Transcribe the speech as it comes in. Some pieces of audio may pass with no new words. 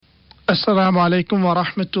Assalamu alaikum wa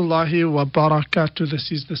rahmatullahi wa barakatuh.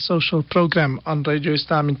 This is the social program on Radio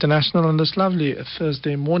Islam International on this lovely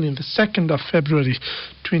Thursday morning, the 2nd of February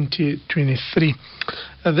 2023.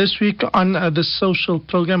 This week on the social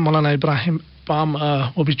program, Maulana Ibrahim Bam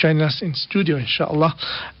will be joining us in studio, inshallah.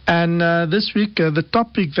 And this week, the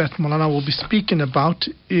topic that Maulana will be speaking about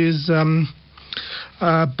is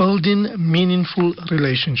building meaningful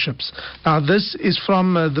relationships. Now, this is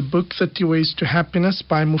from the book 30 Ways to Happiness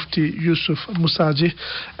by Mufti Yusuf Musaji,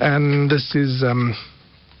 and this is the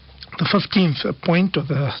 15th point, or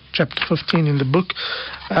the chapter 15 in the book,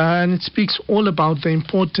 and it speaks all about the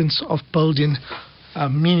importance of building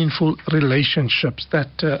meaningful relationships, that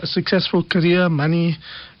a successful career, money,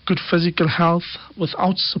 good physical health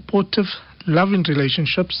without supportive, loving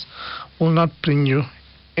relationships will not bring you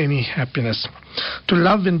any happiness. To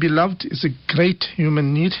love and be loved is a great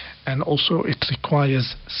human need, and also it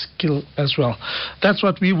requires skill as well. That's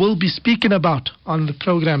what we will be speaking about on the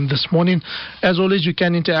program this morning. As always, you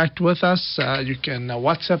can interact with us. You can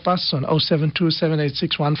WhatsApp us on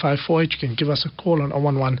 072-786-1548. You can give us a call on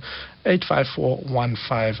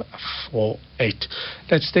 011-854-1548.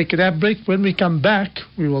 Let's take a break. When we come back,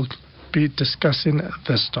 we will be discussing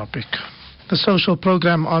this topic. The social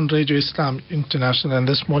program on Radio Islam International, and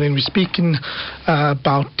this morning we're speaking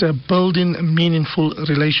about building meaningful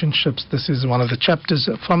relationships. This is one of the chapters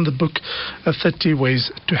from the book 30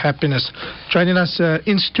 Ways to Happiness. Joining us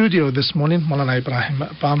in studio this morning, Maulana Ibrahim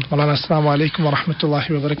Bam. Maulana, assalamu alaikum wa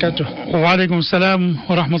rahmatullahi wa barakatuh. Wa alaikum salam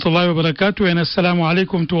wa rahmatullahi wa barakatuh, and assalamu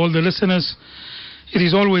alaikum to all the listeners. It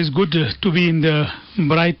is always good to be in the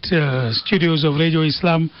bright studios of Radio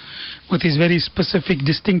Islam with his very specific,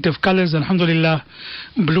 distinctive colors, alhamdulillah,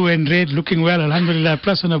 blue and red, looking well, alhamdulillah,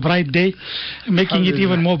 plus on a bright day, making it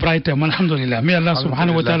even more brighter, alhamdulillah. May Allah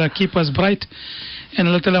subhanahu wa ta'ala keep us bright, and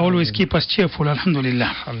Allah ta'ala always keep us cheerful,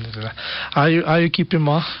 alhamdulillah. Alhamdulillah. Are you keeping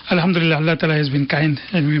more? Alhamdulillah, Allah ta'ala has been kind,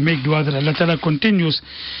 and we make dua that Allah ta'ala continues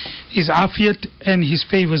His afiyat and His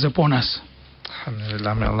favors upon us.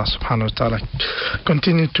 Alhamdulillah, may Allah subhanahu wa ta'ala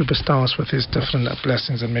continue to bestow us with His different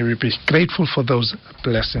blessings, and may we be grateful for those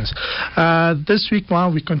blessings. This week,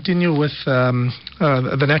 we continue with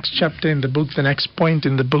the next chapter in the book, the next point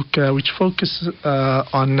in the book, which focuses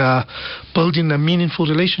on building meaningful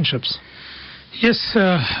relationships. Yes,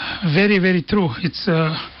 very, very true. It's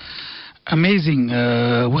amazing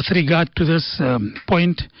with regard to this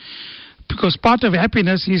point. Because part of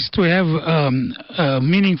happiness is to have a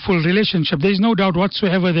meaningful relationship. There is no doubt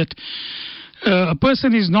whatsoever that a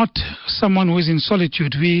person is not someone who is in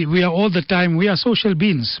solitude. We are all the time, we are social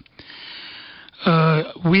beings.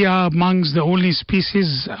 We are amongst the only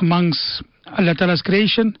species amongst Allah Ta'ala's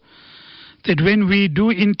creation that when we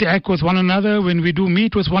do interact with one another, when we do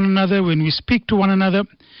meet with one another, when we speak to one another,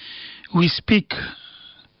 we speak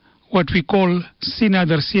what we call sina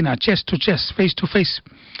dar sina, chest to chest, face to face.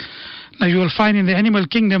 Now you will find in the animal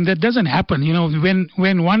kingdom that doesn't happen. You know, when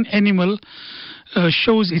one animal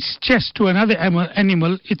shows its chest to another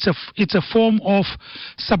animal, it's a form of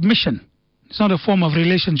submission. It's not a form of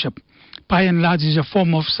relationship. By and large, it's a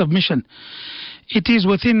form of submission. It is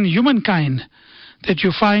within humankind that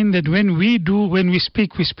you find that when we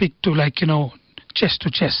speak to chest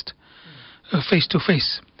to chest, face to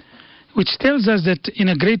face, which tells us that in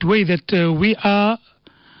a great way that we are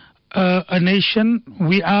a nation,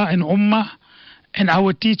 we are an ummah, and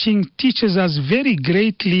our teaching teaches us very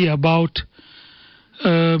greatly about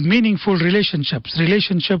meaningful relationships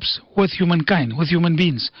with humankind, with human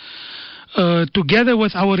beings. Together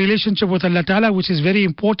with our relationship with Allah Ta'ala, which is very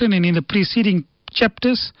important, and in the preceding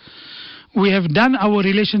chapters, we have done our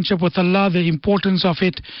relationship with Allah, the importance of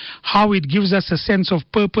it, how it gives us a sense of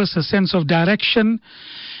purpose, a sense of direction,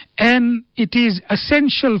 and it is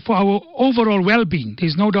essential for our overall well-being. There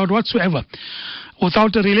is no doubt whatsoever.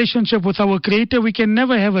 Without a relationship with our Creator, we can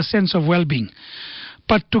never have a sense of well-being.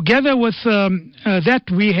 But together with that,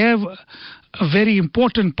 we have a very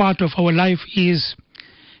important part of our life is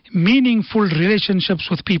meaningful relationships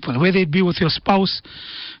with people, whether it be with your spouse,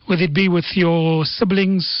 whether it be with your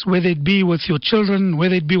siblings, whether it be with your children,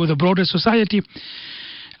 whether it be with the broader society.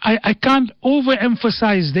 I can't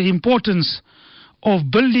overemphasize the importance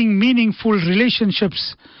of building meaningful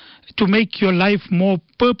relationships to make your life more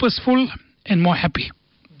purposeful and more happy.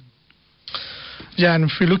 Yeah, and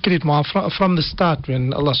if we look at it more from the start,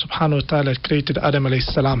 when Allah subhanahu wa ta'ala created Adam alayhi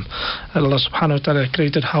salam, Allah subhanahu wa ta'ala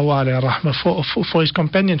created Hawa alayhi rahmah for his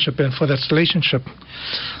companionship and for that relationship.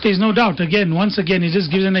 There is no doubt. Once again, he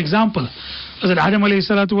just gives an example. That Adam alayhi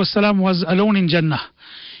salatu wasalam was alone in Jannah.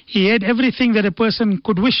 He had everything that a person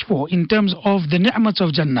could wish for in terms of the ni'mats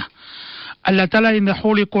of Jannah. Allah Ta'ala in the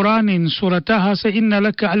Holy Quran in Surah Taha say, Inna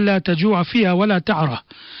laka alla tajua fiha wa la ta'ra.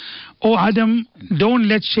 O Adam, don't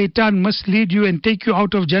let shaitan mislead you and take you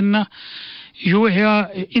out of Jannah. You hear,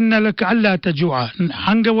 Inna laka alla tajua.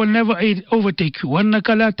 Hunger will never overtake you. Wa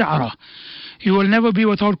annaka la ta'ra. You will never be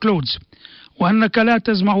without clothes. Wa annaka la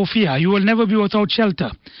tazma'u fiha. You will never be without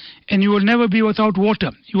shelter. And you will never be without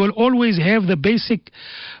water. You will always have the basic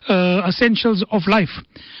essentials of life.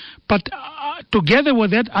 But together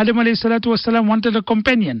with that, Adam alayhi salatu wasalam wanted a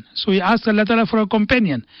companion. So he asked Allah Ta'ala for a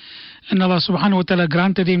companion. And Allah subhanahu wa ta'ala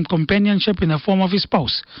granted him companionship in the form of his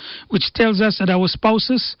spouse. Which tells us that our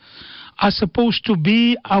spouses are supposed to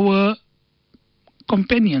be our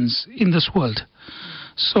companions in this world.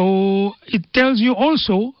 So it tells you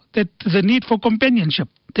also that the need for companionship,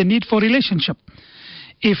 the need for relationship.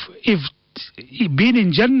 If being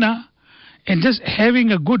in Jannah and just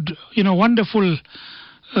having a good, wonderful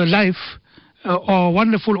life or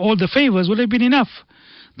wonderful all the favors would have been enough,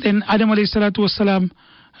 then Adam alayhi salatu wasalam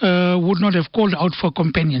would not have called out for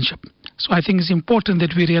companionship. So I think it's important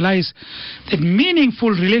that we realize that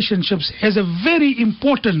meaningful relationships has a very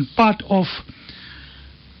important part of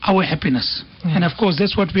our happiness. And of course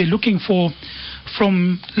that's what we're looking for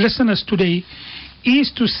from listeners today,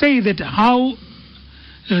 is to say that how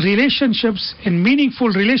relationships and meaningful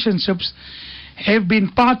relationships have been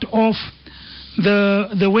part of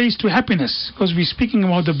the ways to happiness. Because we're speaking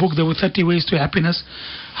about the book, the 30 Ways to Happiness.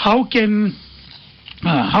 How can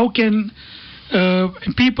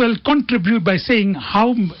people contribute by saying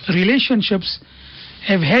how relationships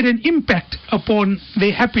have had an impact upon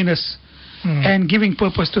their happiness and giving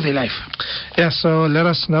purpose to their life? Yeah, so let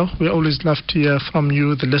us know. We always love to hear from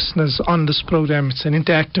you, the listeners, on this program. It's an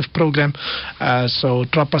interactive program, so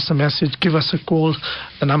drop us a message, give us a call.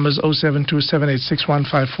 The number is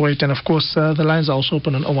 0727861548, and of course the lines are also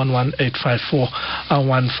open on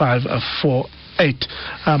 011-854-1548.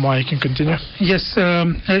 Moa, you can continue. Yes,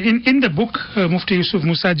 in the book, Mufti Yusuf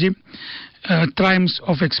Musaji, Triumphs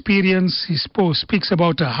of Experience, he speaks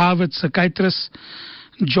about a Harvard psychiatrist,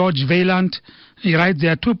 George Vaillant. He writes,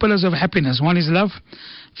 there are two pillars of happiness. One is love.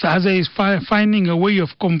 The other is finding a way of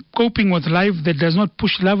coping with life that does not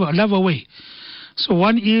push love away. So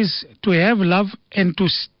one is to have love and to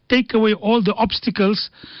take away all the obstacles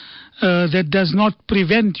that does not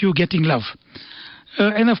prevent you getting love.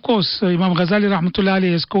 And of course, Imam Ghazali rahmatullah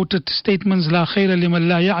alayhi has quoted statements, La khayra liman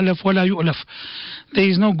la ya'laf wa la yu'laf. There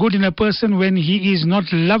is no good in a person when he is not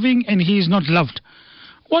loving and he is not loved.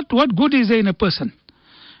 What good is there in a person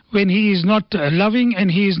when he is not loving and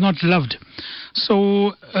he is not loved?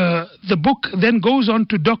 So the book then goes on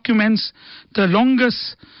to documents the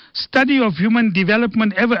longest study of human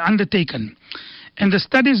development ever undertaken. And the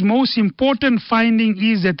study's most important finding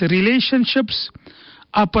is that the relationships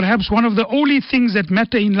are perhaps one of the only things that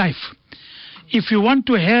matter in life. If you want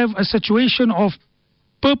to have a situation of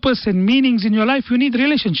purpose and meanings in your life, you need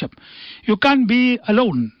relationship. You can't be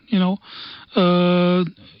alone,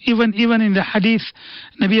 Even in the hadith,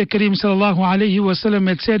 Nabi Kareem sallallahu alayhi wasallam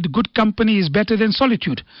had said, good company is better than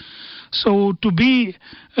solitude. So to be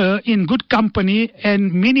in good company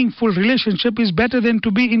and meaningful relationship is better than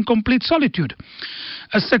to be in complete solitude.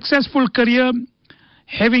 A successful career,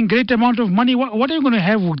 having great amount of money, what are you going to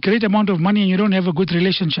have with great amount of money and you don't have a good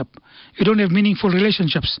relationship? You don't have meaningful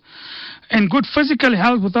relationships. And good physical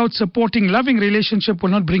health without supporting loving relationship will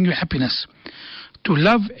not bring you happiness. To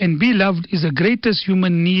love and be loved is the greatest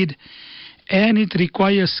human need, and it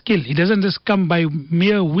requires skill. It doesn't just come by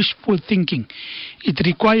mere wishful thinking. It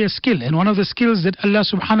requires skill. And one of the skills that Allah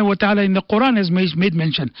subhanahu wa ta'ala in the Quran has made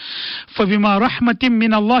mention. فَبِمَا رَحْمَةٍ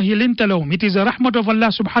مِّنَ اللَّهِ لِنْتَ لَهُمْ. It is a rahmat of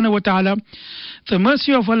Allah subhanahu wa ta'ala, the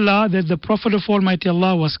mercy of Allah, that the Prophet of Almighty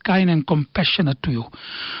Allah was kind and compassionate to you.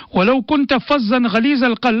 وَلَوْ كُنْتَ فَظًّا غَلِيظَ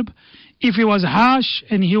الْقَلْبِ. If he was harsh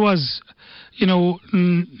and he was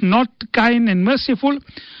not kind and merciful,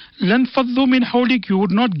 لَنْ فَضُّوا مِنْ حَوْلِكَ. You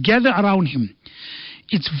would not gather around him.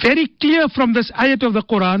 It's very clear from this ayat of the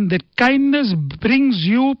Quran that kindness brings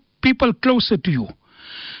people closer to you.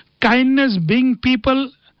 Kindness brings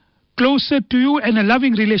people closer to you and a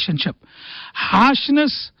loving relationship.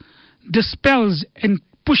 Harshness dispels and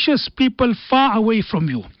pushes people far away from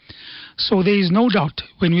you. So there is no doubt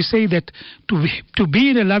when we say that to be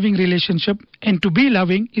in a loving relationship and to be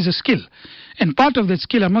loving is a skill. And part of that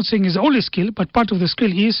skill, I'm not saying is the only skill, but part of the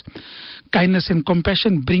skill is kindness and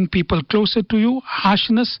compassion bring people closer to you.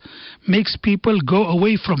 Harshness makes people go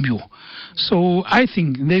away from you. So I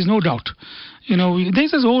think there's no doubt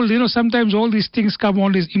There's this whole, sometimes all these things come,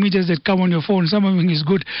 all these images that come on your phone, some of them is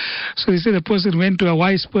good. So he said a person went to a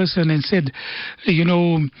wise person and said,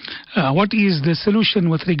 what is the solution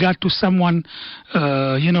with regard to someone,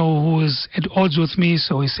 who is at odds with me?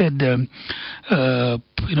 So he said,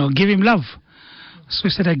 give him love. So he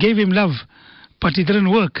said, I gave him love, but it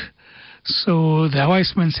didn't work. So the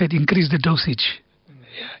wise man said, increase the dosage.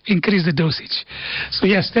 Increase the dosage. So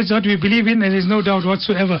yes, that's what we believe in, and there's no doubt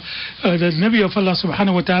whatsoever. The Nabi of Allah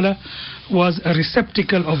subhanahu wa ta'ala was a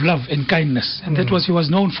receptacle of love and kindness, and that was he was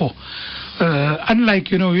known for.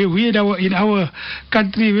 Unlike, we in our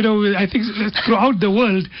country, I think throughout the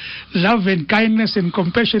world, love and kindness and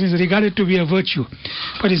compassion is regarded to be a virtue.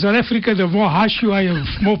 But in South Africa, the more harsh you are, the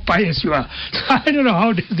more pious you are. I don't know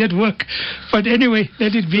how does that work. But anyway,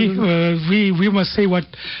 let it be. We must say what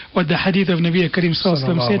the hadith of Nabi Karim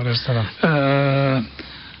Sallallahu Alaihi Wasallam said.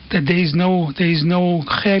 That there is no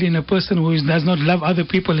khair in a person who does not love other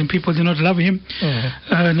people and people do not love him.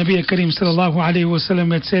 Nabi Karim Sallallahu Alaihi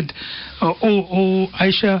Wasallam had said, O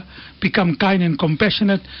Aisha, become kind and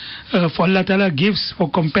compassionate, for Allah Ta'ala gives for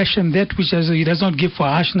compassion that which He does not give for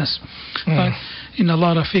harshness. In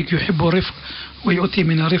Allah Rafiq yuhibbu rifq ويؤتي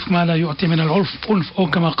من الرفق ما لا يؤتي من العنف أو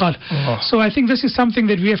كما قال. So I think this is something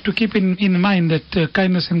that we have to keep in mind, that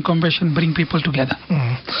kindness and compassion bring people together.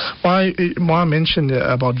 Moa mentioned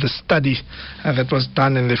about the study that was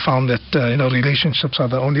done, and they found that relationships are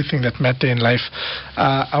the only thing that matter in life.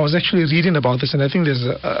 I was actually reading about this, and I think there's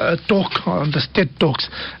a talk on the TED Talks.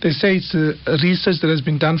 They say it's a research that has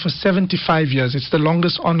been done for 75 years. It's the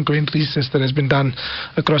longest ongoing research that has been done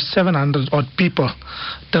across 700 odd people,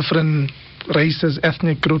 different races,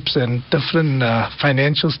 ethnic groups, and different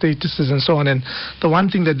financial statuses and so on. And the one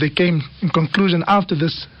thing that they came in conclusion after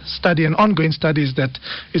this study, an ongoing study, is that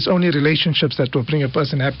it's only relationships that will bring a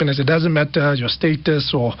person happiness. It doesn't matter your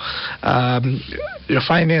status or your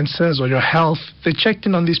finances or your health. They checked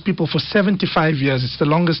in on these people for 75 years. It's the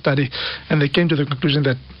longest study, and they came to the conclusion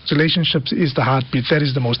that relationships is the heartbeat. That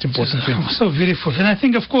is the most important thing. So beautiful. And I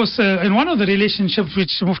think, of course, in one of the relationships which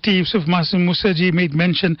Mufti Yusuf Musaji made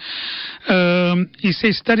mention, he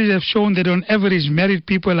says studies have shown that on average married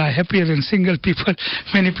people are happier than single people.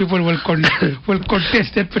 Many people will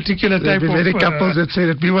contest that particular type of... There will be many couples that say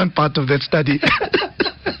that we weren't part of that study.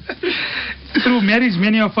 Through marriage,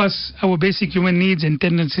 many of us, our basic human needs and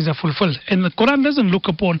tendencies are fulfilled. And the Quran doesn't look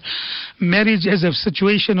upon marriage as a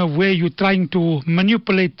situation of where you're trying to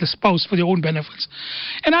manipulate the spouse for your own benefits.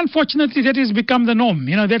 And unfortunately, that has become the norm.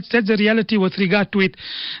 That's the reality with regard to it.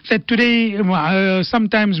 That today,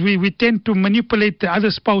 sometimes we tend to manipulate the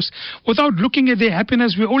other spouse without looking at their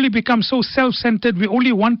happiness. We only become so self-centered. We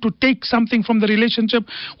only want to take something from the relationship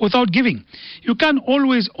without giving. You can't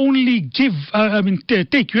always only give,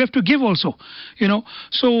 take. You have to give also.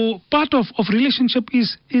 So part of relationship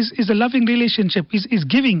is a loving relationship, is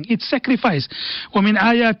giving, it's sacrifice. وَمِنْ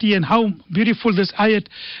آيَاتِي, and how beautiful this ayat,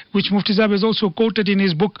 which Mufti Zab has also quoted in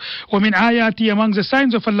his book, وَمِنْ آيَاتِي, among the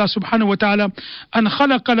signs of Allah subhanahu wa ta'ala, أَنْ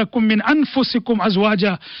خَلَقَ لَكُم مِّنْ أَنفُسِكُمْ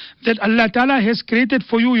أَزْوَاجًا, that Allah ta'ala has created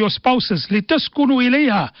for you your spouses, لِتَسْكُنُوا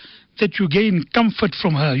إِلَيْهَا, that you gain comfort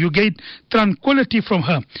from her, you gain tranquility from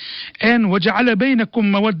her. And وَجَعَلَ بَيْنَكُمْ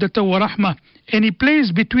مَوَدَّةً وَرَحْمَةً, and He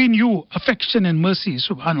placed between you affection and mercy,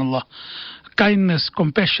 subhanallah. Kindness,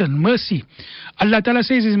 compassion, mercy. Allah Ta'ala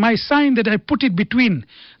says, is my sign that I put it between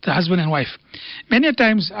the husband and wife. Many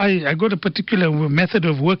times I got a particular method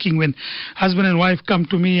of working when husband and wife come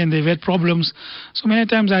to me and they've had problems. So many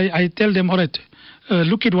times I tell them, all right,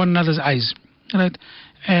 look at one another's eyes, right,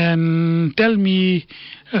 and tell me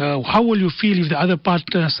how will you feel if the other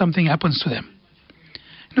partner, something happens to them.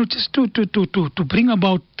 Just to bring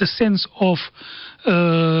about the sense of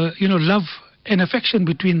love and affection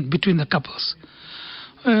between the couples.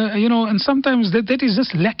 And sometimes that is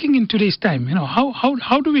just lacking in today's time.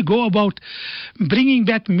 How do we go about bringing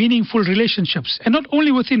back meaningful relationships, and not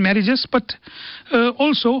only within marriages, but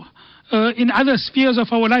also in other spheres of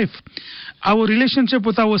our life. Our relationship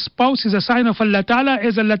with our spouse is a sign of Allah Ta'ala,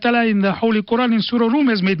 as Allah Ta'ala in the Holy Quran in Surah Rum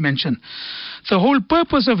has made mention. The whole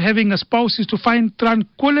purpose of having a spouse is to find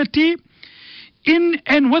tranquility in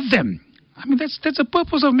and with them. That's the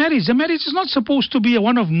purpose of marriage. The marriage is not supposed to be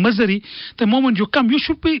one of misery. The moment you come, you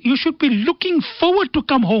should be looking forward to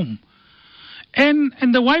come home. And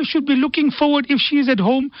the wife should be looking forward, if she is at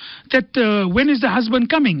home, that when is the husband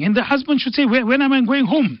coming? And the husband should say, when am I going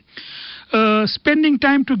home? Spending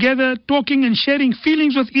time together, talking and sharing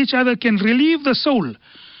feelings with each other can relieve the soul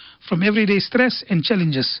from everyday stress and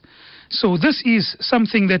challenges. So this is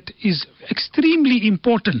something that is extremely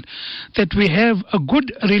important, that we have a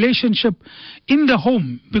good relationship in the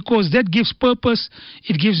home, because that gives purpose,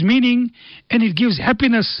 it gives meaning, and it gives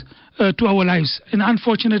happiness to our lives. And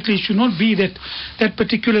unfortunately, it should not be that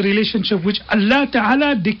particular relationship which Allah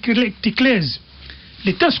Ta'ala declares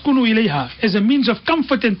لِتَسْكُنُوا إِلَيْهَا as a means of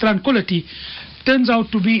comfort and tranquility, turns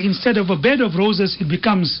out to be, instead of a bed of roses, it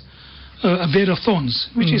becomes a bed of thorns,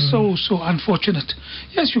 which is so unfortunate.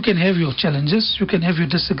 Yes, you can have your challenges, you can have your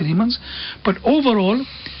disagreements, but overall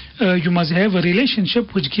you must have a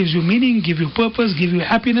relationship which gives you meaning, give you purpose, give you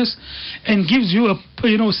happiness, and gives you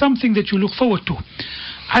something that you look forward to.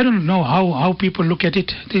 I don't know how people look at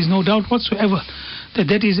it. There is no doubt whatsoever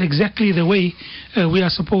that is exactly the way we are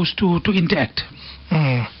supposed to interact.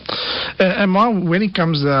 And when it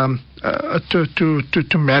comes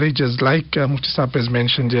to marriages, like Mufti Saab has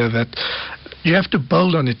mentioned here, that you have to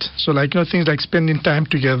build on it. So things like spending time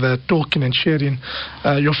together, talking and sharing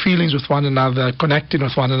your feelings with one another, connecting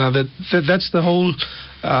with one another. That's the whole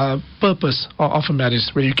purpose of a marriage,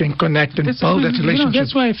 where you can connect and build that relationship.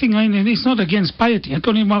 That's why I think it's not against piety. I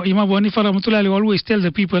told Imam Abu Hanifa rahmatullahi always tell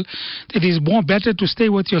the people that it is more better to stay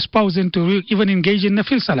with your spouse than to even engage in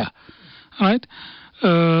nafil salah. All right?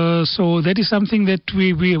 So that is something that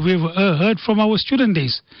we've heard from our student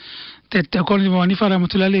days, that according to Hanifa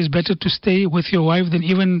rahmatullahi, it's better to stay with your wife than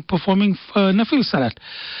even performing nafil salat.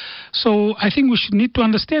 So I think we should need to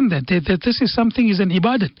understand that this is something, is an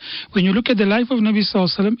ibadat. When you look at the life of Nabi sallallahu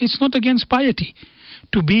alaihi wasallam, it's not against piety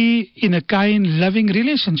to be in a kind, loving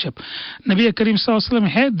relationship. Nabi Karim sallallahu alaihi wasallam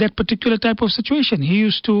had that particular type of situation. He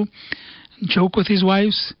used to joke with his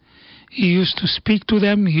wives. He used to speak to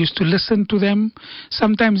them. He used to listen to them.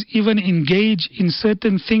 Sometimes even engage in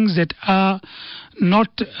certain things that are not,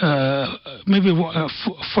 maybe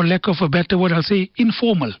for lack of a better word, I'll say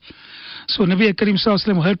informal. So Nabi Karim Sallallahu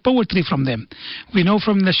Alaihi Wasallam heard poetry from them. We know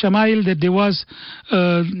from the Shama'il that there was,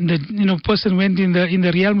 person went in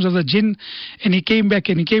the realms of the jinn, and he came back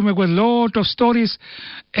with a lot of stories,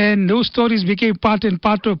 and those stories became part of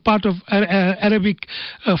Arabic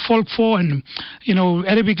folklore and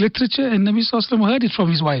Arabic literature. And Nabi Sallallahu Alaihi Wasallam heard it from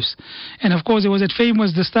his wives. And of course, there was that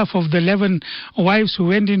famous the stuff of the 11 wives who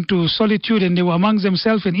went into solitude, and they were amongst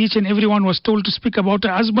themselves, and each and every one was told to speak about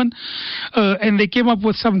her husband, and they came up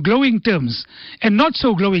with some glowing terms and not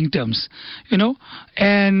so glowing terms,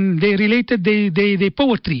 and they related they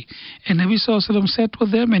poetry. And Nabi Sallallahu Alaihi Wasallam sat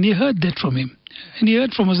with them, and he heard that from him. And he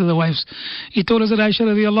heard from us other wives. He told us that Aisha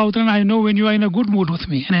radiallahu ta'ala, I know when you are in a good mood with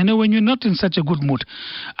me, and I know when you're not in such a good mood.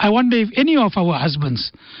 I wonder if any of our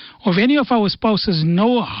husbands or if any of our spouses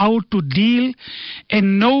know how to deal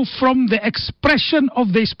and know from the expression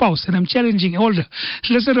of their spouse. And I'm challenging all the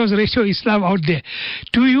listeners of Radio Islam out there.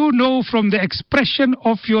 Do you know from the expression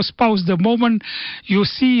of your spouse, the moment you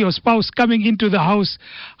see your spouse coming into the house,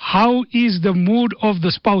 how is the mood of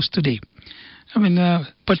the spouse today?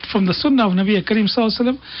 But from the sunnah of Nabi Karim Sallallahu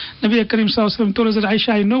Alaihi Wasallam, Nabi Karim Sallallahu Alaihi Wasallam told us that, Aisha,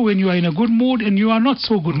 I know when you are in a good mood and you are not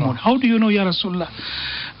so good mood. How do you know, Ya Rasulullah?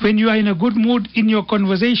 When you are in a good mood in your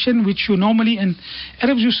conversation, which you normally, and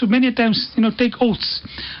Arabs used to many times, take oaths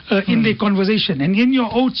in their conversation. And in your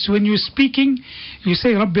oaths, when you're speaking, you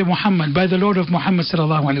say, Rabbi Muhammad, by the Lord of Muhammad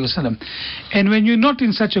Sallallahu Alaihi Wasallam. And when you're not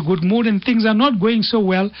in such a good mood and things are not going so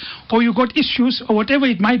well, or you got issues, or whatever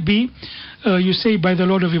it might be, you say, by the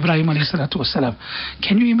Lord of Ibrahim alayhi salatu wasalam.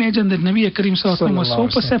 Can you imagine that Nabi Karim Sallallahu Alaihi Wasallam was so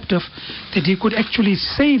perceptive that he could actually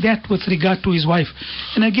say that with regard to his wife?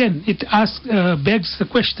 And again, it begs the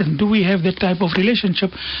question, do we have that type of relationship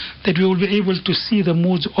that we will be able to see the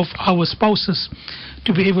moods of our spouses,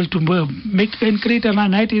 to be able to make and create a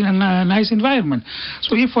nice environment?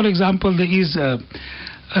 So if, for example, there is a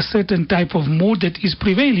certain type of mood that is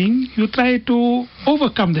prevailing, you try to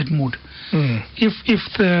overcome that mood. If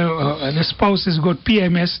the spouse has got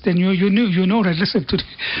PMS, then you know that, listen, today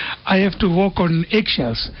I have to walk on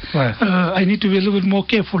eggshells. Right. I need to be a little bit more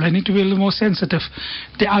careful. I need to be a little more sensitive.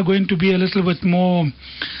 They are going to be a little bit more,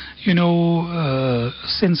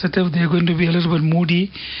 sensitive. They're going to be a little bit moody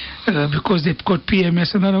because they've got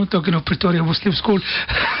PMS. And I'm talking of Pretoria Muslim School.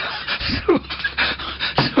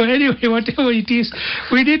 So anyway, whatever it is,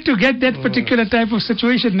 we need to get that particular type of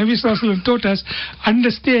situation. Nabi Sallallahu Alaihi Wasallam taught us,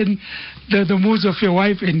 understand the moods of your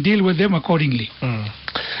wife and deal with them accordingly.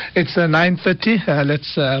 It's 9:30.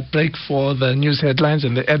 Let's break for the news headlines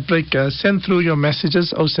and the ad break. Send through your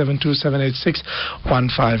messages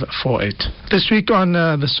 0727861548. This week on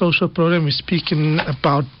the social program, we're speaking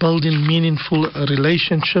about building meaningful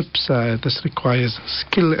relationships. This requires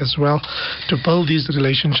skill as well to build these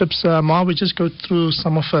relationships. Ma, we just go through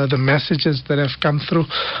some of the messages that have come through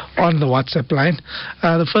on the WhatsApp line.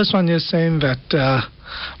 The first one is saying that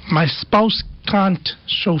my spouse can't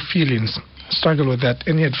show feelings. Struggle with that.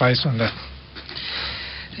 Any advice on that?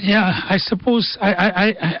 Yeah, I suppose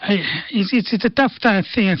it's a tough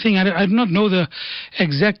thing. I do not know the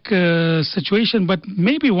exact situation, but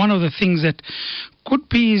maybe one of the things that could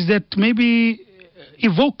be is that maybe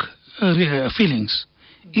evoke feelings.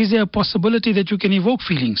 Is there a possibility that you can evoke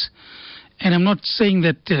feelings? And I'm not saying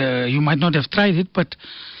that you might not have tried it, but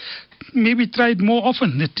maybe try it more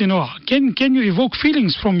often. That can you evoke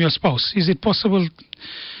feelings from your spouse? Is it possible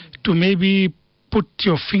to maybe put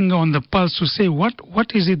your finger on the pulse to say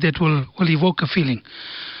what is it that will evoke a feeling?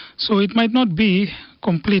 So it might not be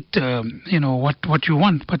complete, what you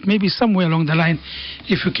want, but maybe somewhere along the line,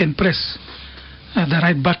 if you can press the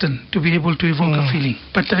right button to be able to evoke a feeling.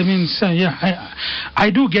 But I mean, I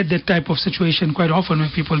do get that type of situation quite often when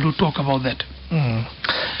people do talk about that.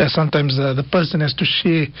 Yeah, sometimes the person has to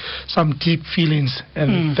share some deep feelings,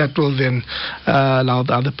 and that will then allow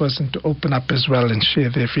the other person to open up as well and share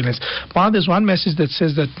their feelings. But there's one message that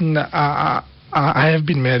says that I have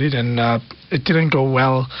been married and it didn't go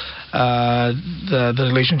well. The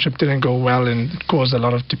relationship didn't go well and it caused a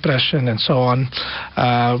lot of depression and so on.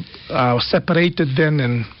 I was separated then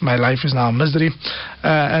and my life is now misery.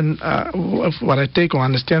 What I take or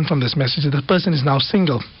understand from this message is the person is now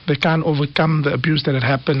single. They can't overcome the abuse that had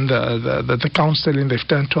happened, the counseling, they've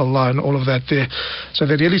turned to Allah and all of that there. So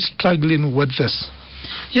they're really struggling with this.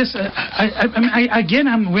 Yes,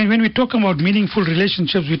 when we talk about meaningful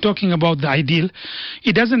relationships, we're talking about the ideal.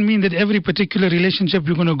 It doesn't mean that every particular relationship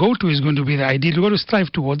you're going to go to is going to be the ideal. You've got to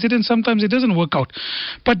strive towards it, and sometimes it doesn't work out.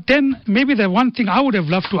 But then maybe the one thing I would have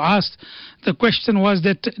loved to ask the question was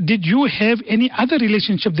that, did you have any other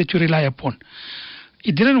relationship that you rely upon?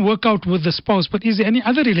 It didn't work out with the spouse, but is there any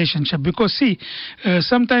other relationship? Because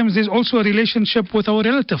sometimes there's also a relationship with our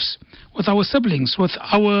relatives, with our siblings, with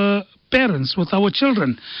our parents, with our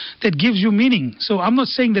children, that gives you meaning. So I'm not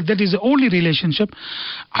saying that is the only relationship.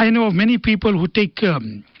 I know of many people who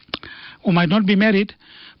who might not be married,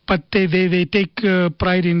 but they take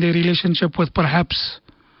pride in their relationship with perhaps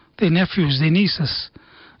their nephews, their nieces,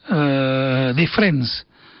 their friends.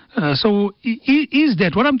 So is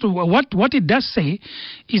that what it does say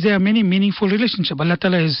is there are many meaningful relationships. Allah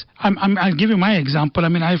Ta'ala I'll give you my example. I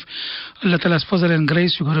mean, Allah Ta'ala's fazl and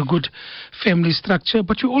grace, you got a good family structure,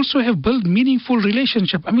 but you also have built meaningful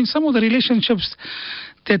relationship. I mean, some of the relationships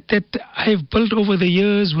that I have built over the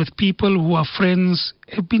years with people who are friends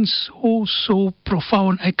have been so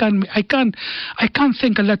profound. I can't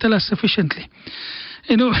thank Allah Ta'ala sufficiently.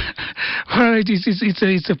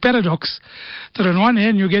 It's a paradox that on one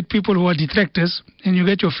hand you get people who are detractors and you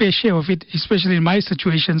get your fair share of it, especially in my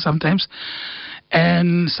situation sometimes.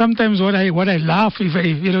 And sometimes what I laugh,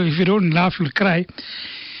 if you don't laugh you'll cry,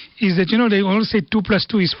 is that they all say 2 +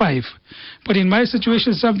 2 is 5, but in my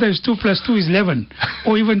situation sometimes 2 + 2 is 11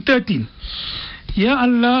 or even 13. Ya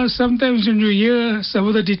Allah, sometimes when you hear some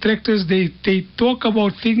of the detractors, they talk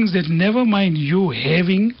about things that never mind you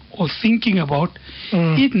having or thinking about.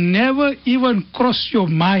 It never even crossed your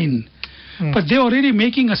mind. But they're already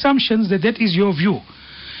making assumptions that is your view.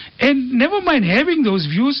 And never mind having those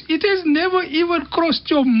views, it has never even crossed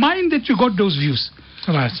your mind that you got those views.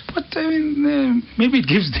 Right. But I mean, maybe it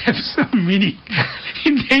gives them some meaning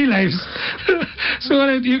in their lives. So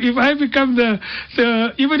if I become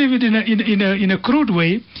even if it in a crude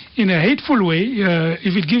way, in a hateful way,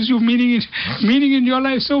 if it gives you meaning in your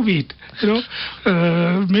life, so be it.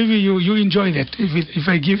 Maybe you enjoy that if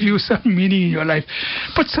I give you some meaning in your life.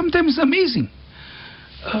 But sometimes it's amazing.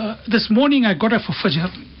 This morning I got up for Fajr.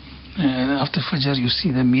 After Fajr, you see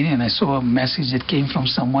the meaning, and I saw a message that came from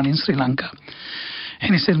someone in Sri Lanka.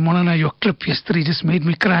 And he said, Maulana, your clip yesterday just made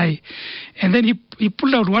me cry. And then he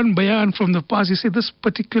pulled out one bayan from the past. He said, this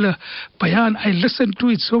particular bayan, I listened to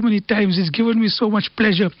it so many times. It's given me so much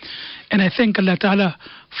pleasure. And I thank Allah Ta'ala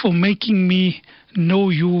for making me know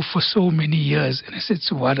you for so many years. And I said,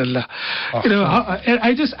 Subhanallah.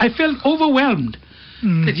 I felt overwhelmed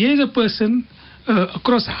that here is a person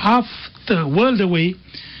across half the world away,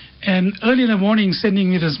 and early in the morning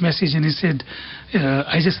sending me this message, and he said,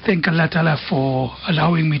 I just thank Allah Ta'ala for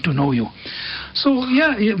allowing me to know you. So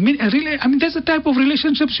really, there's a type of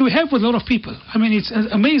relationships you have with a lot of people. I mean, it's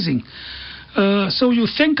amazing. So you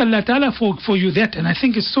thank Allah Ta'ala for you that, and I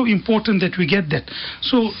think it's so important that we get that.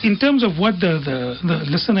 So in terms of what the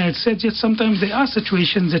listener had said, yet sometimes there are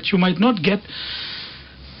situations that you might not get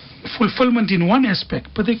fulfillment in one aspect,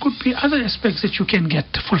 but there could be other aspects that you can get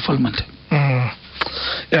fulfillment.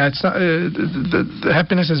 Yeah, it's not, the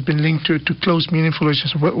happiness has been linked to close, meaningful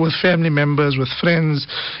relationships with family members, with friends,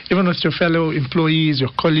 even with your fellow employees,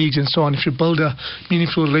 your colleagues, and so on. If you build a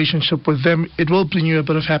meaningful relationship with them, it will bring you a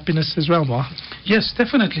bit of happiness as well, Ma. Yes,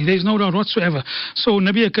 definitely. There is no doubt whatsoever. So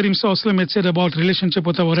Nabi Karim Sallallahu Alaihi Wasallam had said about relationship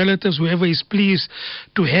with our relatives, whoever is pleased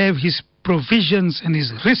to have his provisions and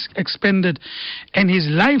his risk expended and his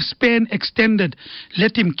lifespan extended,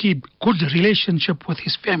 let him keep good relationship with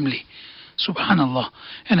his family. Subhanallah.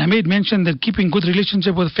 And I made mention that keeping good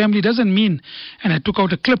relationship with family doesn't mean, and I took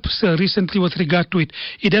out a clip recently with regard to it,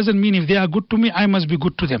 it doesn't mean if they are good to me, I must be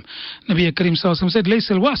good to them. Nabi Karim Sallallahu Alaihi Wasallam said,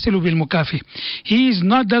 Laysal wasilu bil mukafi. He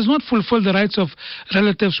does not fulfill the rights of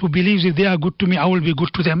relatives who believes if they are good to me, I will be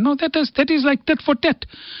good to them. No, that is like tit for tat.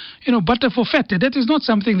 Butter for fat. That is not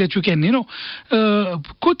something that you can,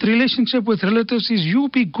 good relationship with relatives is you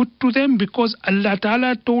be good to them because Allah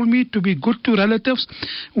Ta'ala told me to be good to relatives.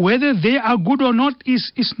 Whether they are good or not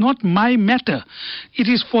is not my matter. It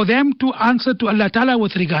is for them to answer to Allah Ta'ala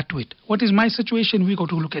with regard to it. What is my situation? We got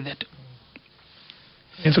to look at that.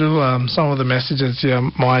 Through some of the messages here,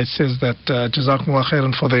 Moai says that Jazakumullah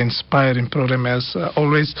khairan for the inspiring program as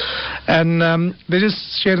always. And they're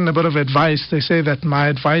just sharing a bit of advice. They say that my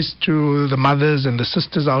advice to the mothers and the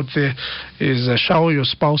sisters out there is shower your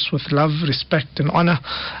spouse with love, respect and honor.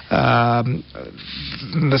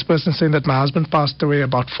 This person saying that my husband passed away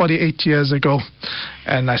about 48 years ago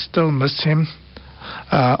and I still miss him.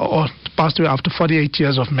 Or passed away after 48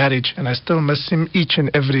 years of marriage, and I still miss him each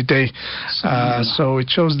and every day. So it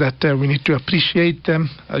shows that we need to appreciate them,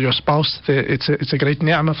 your spouse. It's a great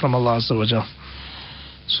ni'mah from Allah Azza wa Jal.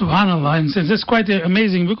 Subhanallah, and that's quite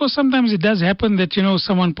amazing because sometimes it does happen that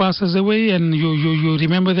someone passes away and you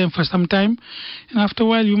remember them for some time, and after a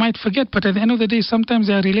while you might forget. But at the end of the day, sometimes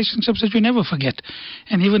there are relationships that you never forget,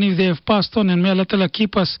 and even if they have passed on, and may Allah Ta'ala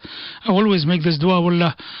keep us. I always make this dua,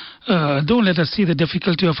 Allah. Don't let us see the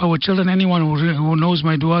difficulty of our children. Anyone who knows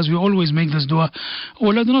my duas, we always make this dua.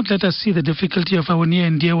 Allah, do not let us see the difficulty of our near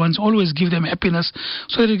and dear ones. Always give them happiness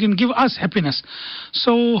so that it can give us happiness.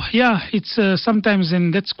 So, yeah, it's sometimes,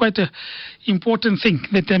 and that's quite an important thing.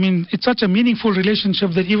 It's such a meaningful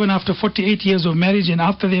relationship that even after 48 years of marriage and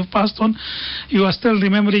after they've passed on, you are still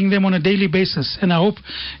remembering them on a daily basis. And I hope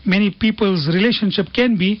many people's relationship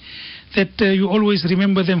can be that you always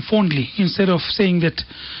remember them fondly instead of saying that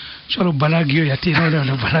Chalo bala gyo yati,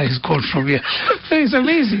 no, bala is called from here. So it's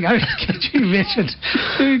amazing. I mean, can you imagine?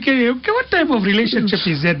 What type of relationship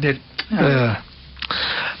is that then?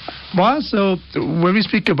 Well, so when we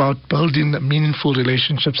speak about building meaningful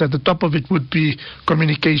relationships, at the top of it would be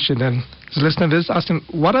communication. And the listener is asking,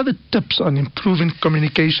 what are the tips on improving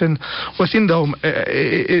communication within the home?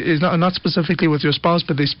 It's not specifically with your spouse,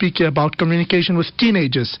 but they speak here about communication with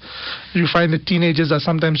teenagers. You find that teenagers are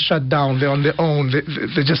sometimes shut down. They're on their own.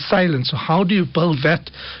 They're just silent. So how do you build that?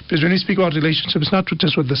 Because when you speak about relationships, it's not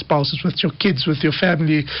just with the spouse, it's with your kids, with your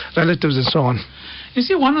family, relatives, and so on. You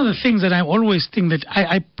see, one of the things that I always think that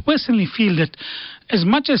I personally feel that as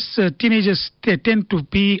much as teenagers, they tend to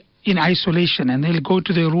be in isolation and they'll go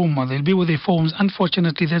to their room or they'll be with their phones.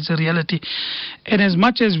 Unfortunately, that's a reality. And as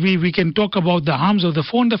much as we can talk about the harms of the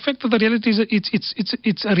phone, the fact of the reality is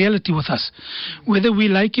it's a reality with us. Whether we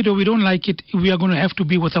like it or we don't like it, we are going to have to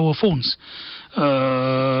be with our phones.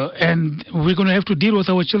 And we're going to have to deal with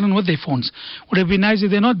our children with their phones. Would have been nice if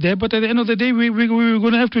they're not there, but at the end of the day, we're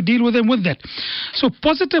going to have to deal with them with that. So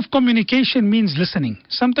positive communication means listening.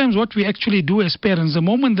 Sometimes what we actually do as parents, the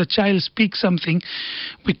moment the child speaks something,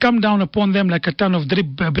 we come down upon them like a ton of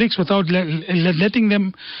bricks without letting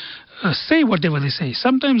them say whatever they say.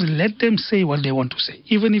 Sometimes let them say what they want to say.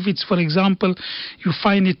 Even if it's, for example, you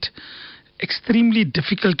find it extremely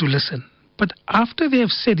difficult to listen. But after they have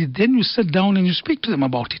said it, then you sit down and you speak to them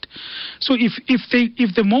about it. So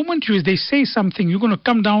if the moment they say something, you're going to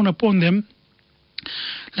come down upon them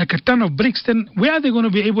like a ton of bricks, then where are they going to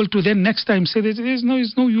be able to then next time say that there's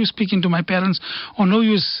no use speaking to my parents or no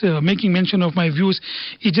use making mention of my views?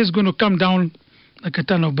 It's just going to come down like a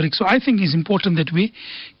ton of bricks. So I think it's important that we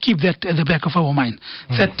keep that at the back of our mind.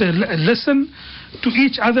 That listen to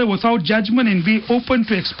each other without judgment and be open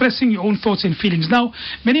to expressing your own thoughts and feelings. Now,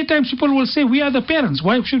 many times people will say, we are the parents.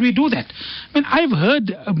 Why should we do that? I mean, I've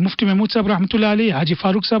heard Mufti Mahmood Sahib Rahmatullah Alayhi, Haji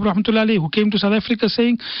Farooq Sahib Rahmatullah Alayhi, who came to South Africa,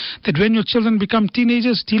 saying that when your children become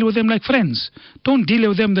teenagers, deal with them like friends. Don't deal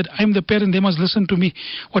with them that I'm the parent, they must listen to me,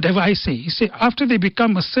 whatever I say. He said, after they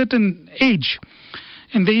become a certain age,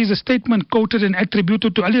 and there is a statement quoted and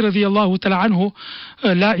attributed to Ali radiallahu ta'ala anhu,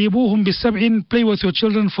 la'ibuhum bisab'in, play with your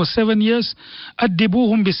children for 7 years,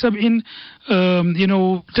 addibuhum bisab'in,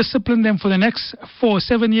 discipline them for the next 4 or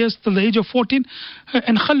 7 years till the age of 14,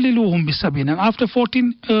 and khalliluhum bisab'in, and after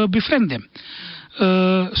 14, befriend them.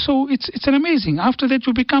 So it's an amazing. After that,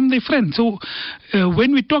 you become their friend. So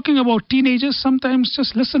when we're talking about teenagers, sometimes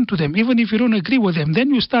just listen to them, even if you don't agree with them.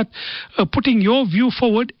 Then you start putting your view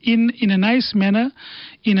forward in a nice manner,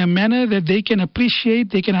 in a manner that they can appreciate,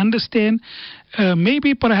 they can understand.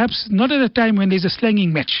 Maybe perhaps not at a time when there's a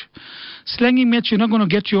slanging match. Slanging match, you're not going to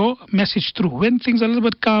get your message through. When things are a little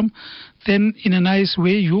bit calm, then in a nice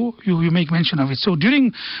way you make mention of it. So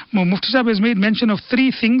during Mufti Sahib has made mention of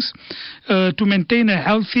 3 things to maintain a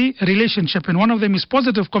healthy relationship, and one of them is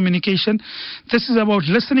positive communication. This is about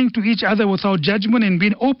listening to each other without judgment and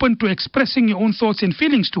being open to expressing your own thoughts and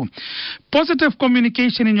feelings too. Positive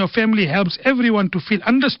communication in your family helps everyone to feel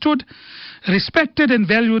understood, respected and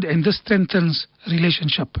valued, and this strengthens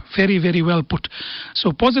relationship. Very, very well put.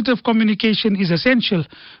 So positive communication is essential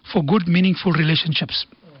for good, meaningful relationships.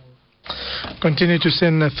 Continue to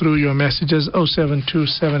send through your messages,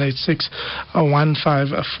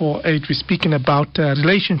 072-786-1548. We're speaking about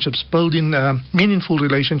relationships, building meaningful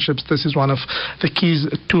relationships. This is one of the keys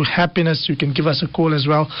to happiness. You can give us a call as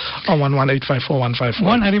well on 1185415.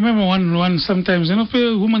 I remember one sometimes,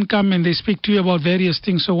 women come and they speak to you about various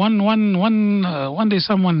things. So one day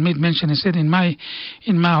someone made mention, he said, in my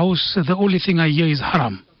house, the only thing I hear is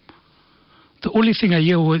haram. The only thing I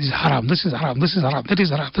hear is haram. This is haram. This is haram. That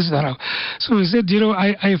is haram. This is haram. So he said,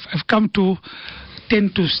 I've come to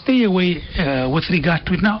tend to stay away with regard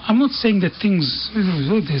to it. Now, I'm not saying that things,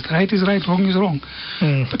 right is right, wrong is wrong.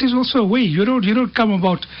 But there's also a way. You don't come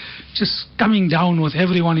about just coming down with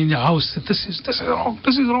everyone in your house that this is wrong.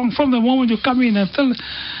 This is wrong. From the moment you come in until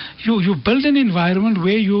you build an environment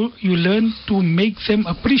where you learn to make them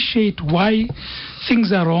appreciate why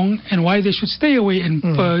things are wrong and why they should stay away and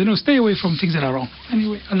stay away from things that are wrong.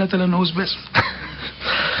 Anyway, Allah Ta'ala knows best.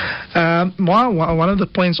 One of the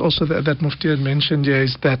points also that Mufti had mentioned here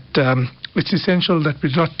is that it's essential that we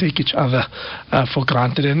not take each other for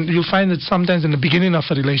granted. And you'll find that sometimes in the beginning of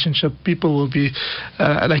a relationship, people will be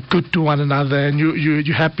good to one another, and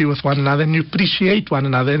you're happy with one another, and you appreciate one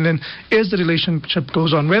another. And then as the relationship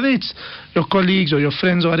goes on, whether it's your colleagues or your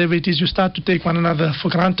friends or whatever it is, you start to take one another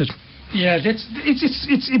for granted. Yeah,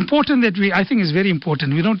 it's important that I think it's very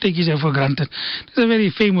important. We don't take each other for granted. There's a very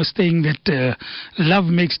famous saying that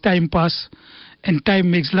love makes time pass and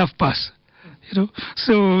time makes love pass.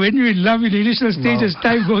 So when you're in love in the initial stages,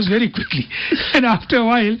 time goes very quickly. And after a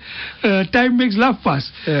while, time makes love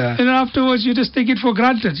pass. Yeah. And afterwards, you just take it for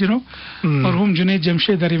granted, Marhum Junaid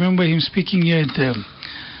Jamshed, I remember him speaking here at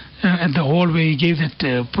the hall where he gave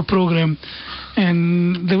that program.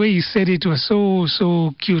 And the way he said it was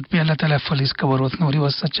so cute. May Allah Ta'ala fill his cover with nur. He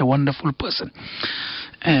was such a wonderful person.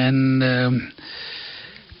 And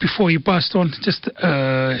before he passed on,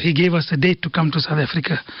 he gave us a date to come to South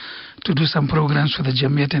Africa to do some programs for the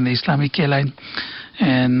Jamiat and the Islamic Airline.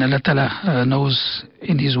 And Allah Ta'ala knows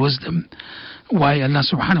in his wisdom why Allah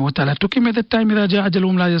subhanahu wa ta'ala took him at that time.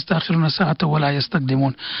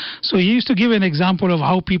 So he used to give an example of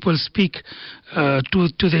how people speak to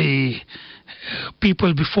the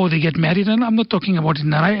people before they get married, and I'm not talking about it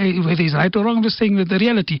whether it's right or wrong. I'm just saying that the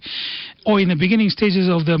reality, or in the beginning stages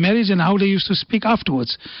of the marriage, and how they used to speak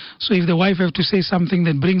afterwards. So if the wife have to say something,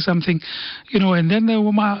 then bring something, and then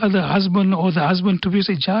the husband or the husband to be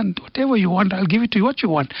say, John, whatever you want, I'll give it to you. What you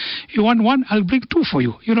want? You want one, I'll bring 2 for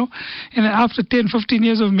you. And after 10, 15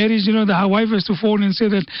 years of marriage, the wife has to phone and say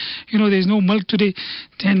that, there's no milk today.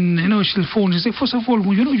 Then she'll phone and say, first of all,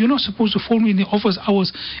 you're not supposed to phone me in the office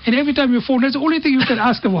hours, and every time you phone, that's the only thing you can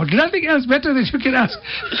ask about. Nothing else better that you can ask.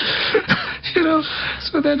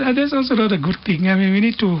 So that's also not a good thing. I mean, we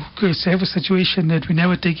need to have a situation that we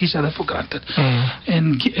never take each other for granted.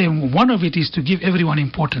 And one of it is to give everyone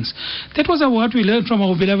importance. That was what we learned from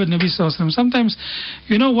our beloved Nabi Sallallahu Alaihi Wasallam. Sometimes,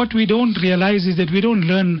 what we don't realize is that we don't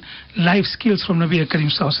learn life skills from Nabi Karim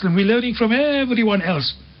Sallallahu Alaihi Wasallam. We're learning from everyone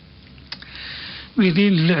else. We've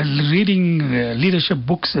been reading leadership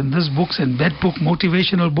books and this books and that book,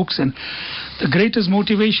 motivational books, and the greatest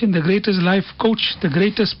motivation, the greatest life coach, the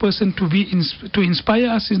greatest person to inspire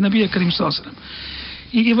us is Nabi Karim Sallallahu Alaihi Wasallam.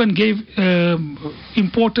 He even gave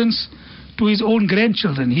importance to his own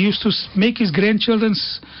grandchildren. He used to make his grandchildren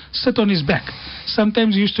sit on his back.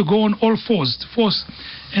 Sometimes he used to go on all fours,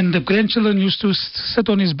 and the grandchildren used to sit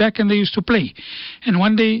on his back and they used to play. And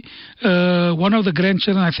one day, one of the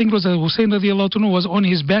grandchildren, I think it was Hussein radiallahu anhu, was on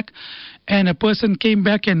his back, and a person came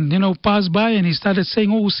back and passed by, and he started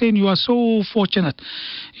saying, "Oh Hussein, you are so fortunate.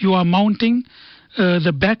 You are mounting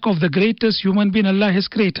the back of the greatest human being Allah has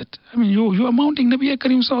created. I mean, you are mounting Nabi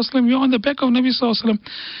Karim Sallallahu Alaihi Wasallam. You are on the back of Nabi Sallallahu Alaihi Wasallam."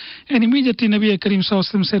 And immediately Nabi Karim Sallallahu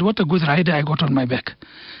Alaihi Wasallam said, "What a good rider I got on my back."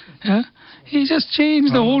 He just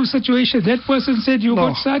changed the whole situation. That person said, "You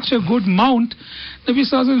got such a good mount." Nabi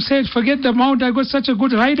Sallallahu Alaihi Wasallam said, "Forget the mount, I got such a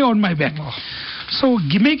good rider on my back." So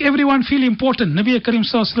make everyone feel important. Nabi Karim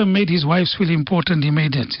Sallallahu Alaihi Wasallam made his wives feel important. He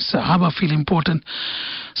made his Sahaba feel important.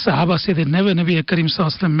 Sahaba said that never Nabi Karim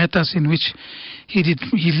Sallallahu Alaihi Wasallam met us in which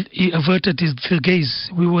he averted the gaze.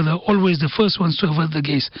 We were always the first ones to avert the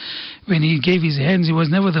gaze. When he gave his hands, he was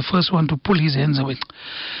never the first one to pull his hands away.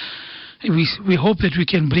 We hope that we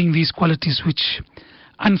can bring these qualities which,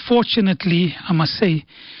 unfortunately, I must say,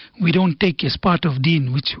 we don't take as part of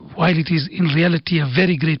Deen, which, while it is in reality a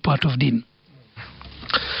very great part of Deen.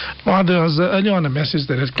 Well, there was earlier on a message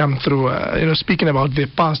that had come through, speaking about their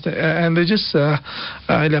past, and they just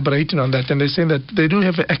elaborating on that, and they're saying that they do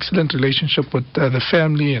have an excellent relationship with the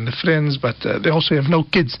family and the friends, but they also have no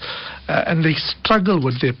kids, and they struggle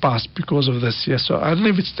with their past because of this. Yes, so I don't know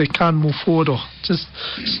if it's they can't move forward or just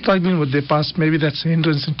struggling with their past. Maybe that's a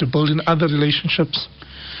hindrance into building other relationships.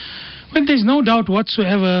 Well, there's no doubt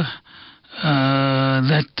whatsoever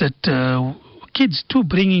that kids too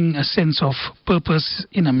bringing a sense of purpose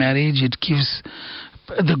in a marriage. It gives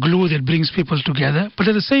the glue that brings people together. But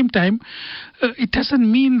at the same time, it doesn't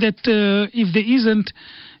mean that if there isn't,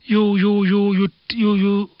 you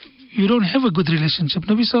don't have a good relationship.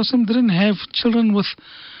 Nabi Sallallahu Alaihi Wasallam didn't have children with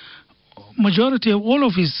majority of all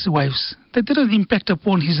of his wives. That didn't impact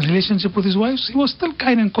upon his relationship with his wives. He was still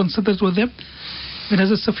kind and considerate with them. When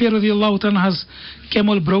Hazrat Safiya radiallahu anha's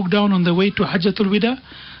camel broke down on the way to Hajjatul Wida,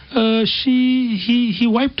 he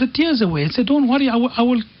wiped her tears away and said, "Don't worry, I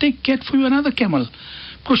will get for you another camel,"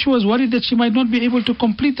 because she was worried that she might not be able to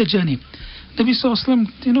complete the journey. Nabi Sallallahu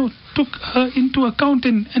Alaihi Wasallam, took her into account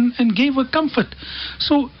and gave her comfort.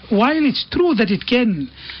 So while it's true that it can,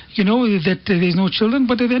 that there's no children,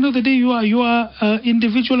 but at the end of the day, you are an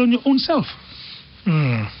individual on your own self.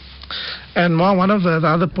 And one of the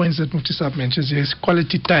other points that Mufti Saab mentions is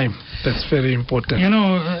quality time. That's very important.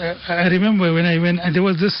 I remember when there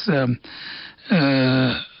was this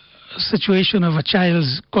situation of a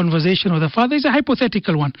child's conversation with a father. It's a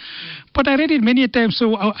hypothetical one, but I read it many times.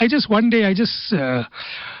 So one day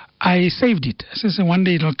I saved it. I said one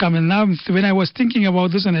day it'll come. And now when I was thinking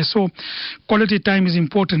about this and I saw quality time is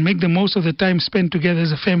important, make the most of the time spent together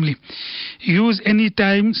as a family. Use any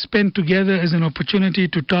time spent together as an opportunity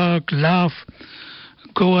to talk, laugh,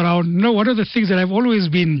 go around. One of the things that I've always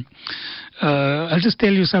been, I'll just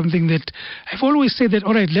tell you something that I've always said that,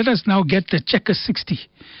 all right, let us now get the checker 60.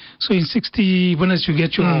 So in 60 minutes you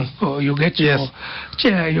get your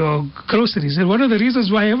your groceries. And one of the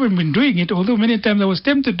reasons why I haven't been doing it, although many times I was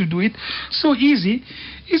tempted to do it, so easy,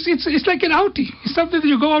 it's like an outing. It's something that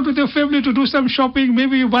you go out with your family to do some shopping.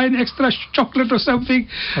 Maybe you buy an extra chocolate or something,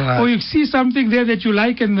 or you see something there that you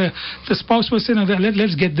like, and the spouse will say, "No,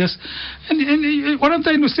 let's get this." And what I'm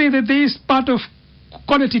trying to say that there is part of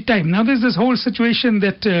quality time. Now there's this whole situation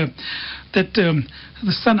that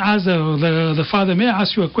the son asked the father, "May I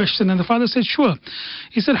ask you a question?" And the father said, "Sure."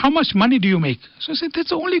 He said, "How much money do you make?" So I said, "That's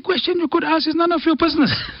the only question you could ask. It's none of your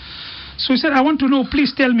business." So he said, "I want to know,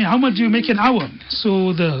 please tell me, how much do you make an hour?"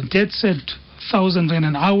 So the dad said, 1,000 rand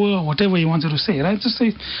an hour, or whatever he wanted to say, right? Just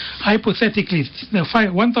say, hypothetically,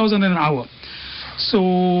 1,000 an hour.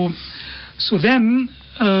 So then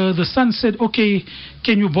the son said, "Okay,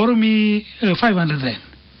 can you borrow me 500 rand?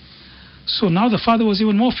 So now the father was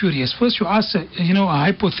even more furious. First you ask a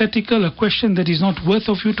hypothetical, a question that is not worth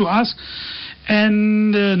of you to ask.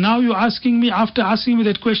 And now you're asking me, after asking me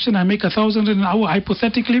that question, I make 1,000 an hour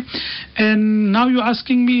hypothetically. And now you're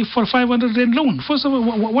asking me for 500 rand loan. First of all,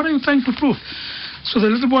 what are you trying to prove?" So the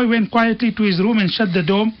little boy went quietly to his room and shut the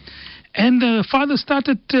door. And the father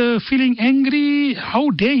started feeling angry. How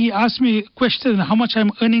dare he ask me a question, how much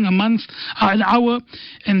I'm earning a month, an hour.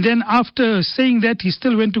 And then after saying that, he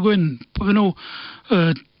still went to go and,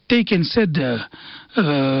 take and said,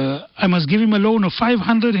 I must give him a loan of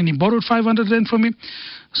 500, and he borrowed 500 rand from me.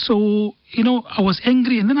 So, I was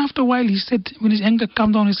angry. And then after a while, he said, when his anger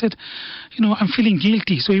calmed down, he said, I'm feeling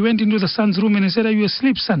guilty. So he went into the son's room and he said, are you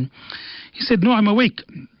asleep, son? He said, no, I'm awake.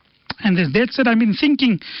 And his dad said, I've been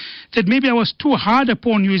thinking that maybe I was too hard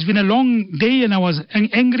upon you. It's been a long day and I was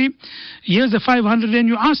angry. Here's the 500 and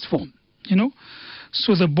you asked for,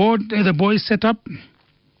 So the boy sat up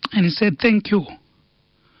and he said, thank you,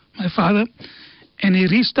 my father. And he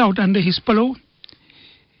reached out under his pillow.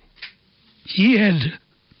 He had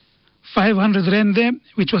 500 rand there,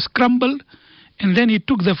 which was crumbled. And then he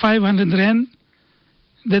took the 500 rand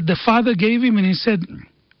that the father gave him and he said,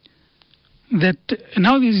 that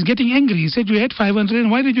now he's getting angry. He said, you had 500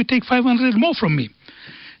 and why did you take 500 more from me?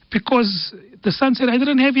 Because the son said, I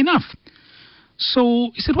didn't have enough.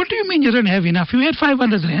 So he said, what do you mean you didn't have enough? You had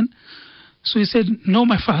 500 rand. So he said, no,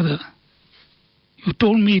 my father. You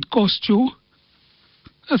told me it cost you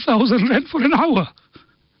 1,000 rand for an hour.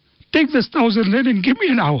 Take this 1,000 rand and give me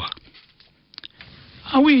an hour.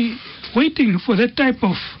 Are we waiting for that type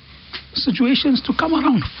of situations to come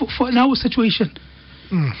around for an hour situation?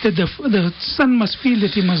 That the son must feel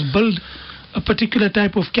that he must build a particular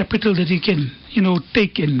type of capital that he can,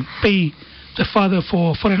 take and pay the father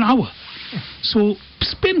for an hour. So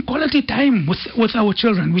spend quality time with our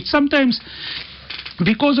children, which sometimes,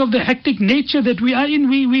 because of the hectic nature that we are in,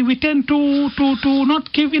 we tend to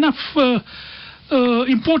not give enough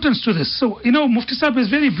importance to this. So, Mufti Sahib is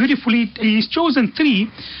very beautifully, he's chosen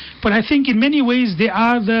 3, but I think in many ways they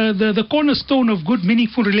are the cornerstone of good,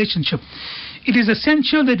 meaningful relationship. It is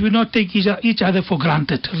essential that we not take each other for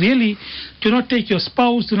granted. Really, do not take your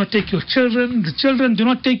spouse, do not take your children. The children, do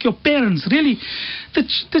not take your parents. Really,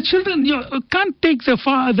 the children, you can't take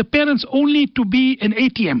the parents only to be an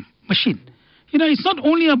ATM machine. It's not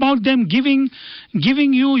only about them giving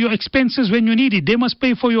you your expenses when you need it. They must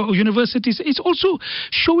pay for your universities. It's also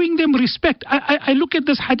showing them respect. I look at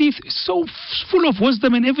this hadith, so full of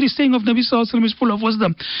wisdom, and every saying of Nabi Sallallahu Alaihi Wasallam is full of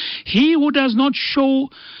wisdom. He who does not show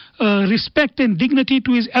respect and dignity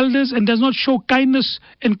to his elders and does not show kindness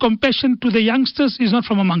and compassion to the youngsters is not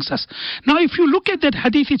from amongst us. Now, if you look at that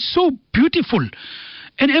hadith, it's so beautiful.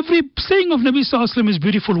 And every saying of Nabi Sallallahu Alaihi Wasallam is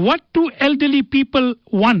beautiful. What do elderly people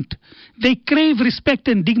want? They crave respect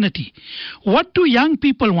and dignity. What do young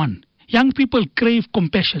people want? Young people crave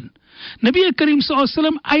compassion. Nabi Karim Sallallahu Alaihi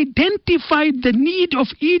Wasallam identified the need of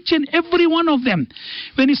each and every one of them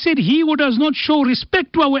when he said, he who does not show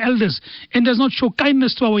respect to our elders and does not show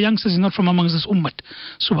kindness to our youngsters is not from amongst this ummah.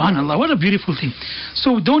 Subhanallah, what a beautiful thing.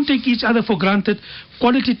 So don't take each other for granted.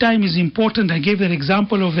 Quality time is important. I gave that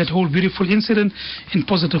example of that whole beautiful incident in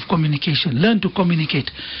positive communication. Learn to communicate.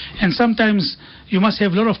 And sometimes you must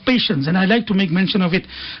have a lot of patience. And I like to make mention of it.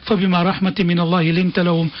 فَبِمَا رَحْمَةٍ مِّنَ اللَّهِ لِنْتَ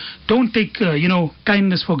لَهُمْ. Don't take,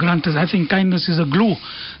 kindness for granted. I think kindness is a glue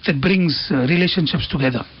that brings relationships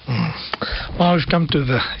together. Well, we've come to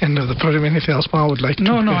the end of the program. Anything else I would like to...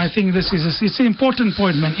 No, I think it's an important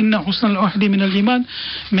point, man. Inna husnal ahdi min al-iman.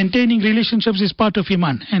 Maintaining relationships is part of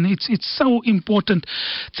iman. And it's so important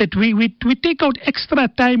that we take out extra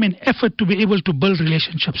time and effort to be able to build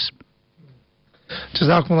relationships.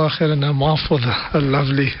 Jazakumullah khairan for the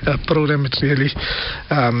lovely program. It really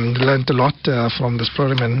learned a lot from this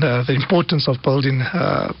program and the importance of building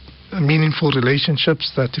meaningful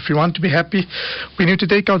relationships, that if we want to be happy, we need to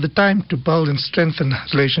take out the time to build and strengthen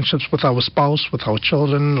relationships with our spouse, with our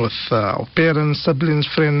children, with our parents, siblings,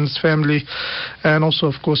 friends, family, and also,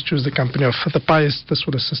 of course, choose the company of the pious. This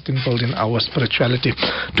will assist in building our spirituality.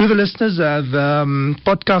 To the listeners, the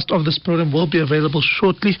podcast of this program will be available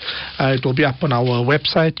shortly. It will be up on our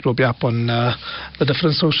website. It will be up on the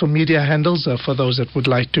different social media handles for those that would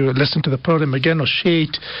like to listen to the program again or share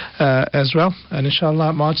it as well. And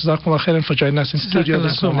inshallah, for joining us in studio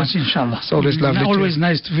this morning. So much, inshallah. It's always lovely. Always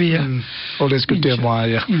nice to be here. Always good to have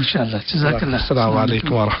you. Inshallah. Jazakallah. Assalamu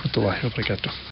alaikum wa rahmatullahi wa barakatuh.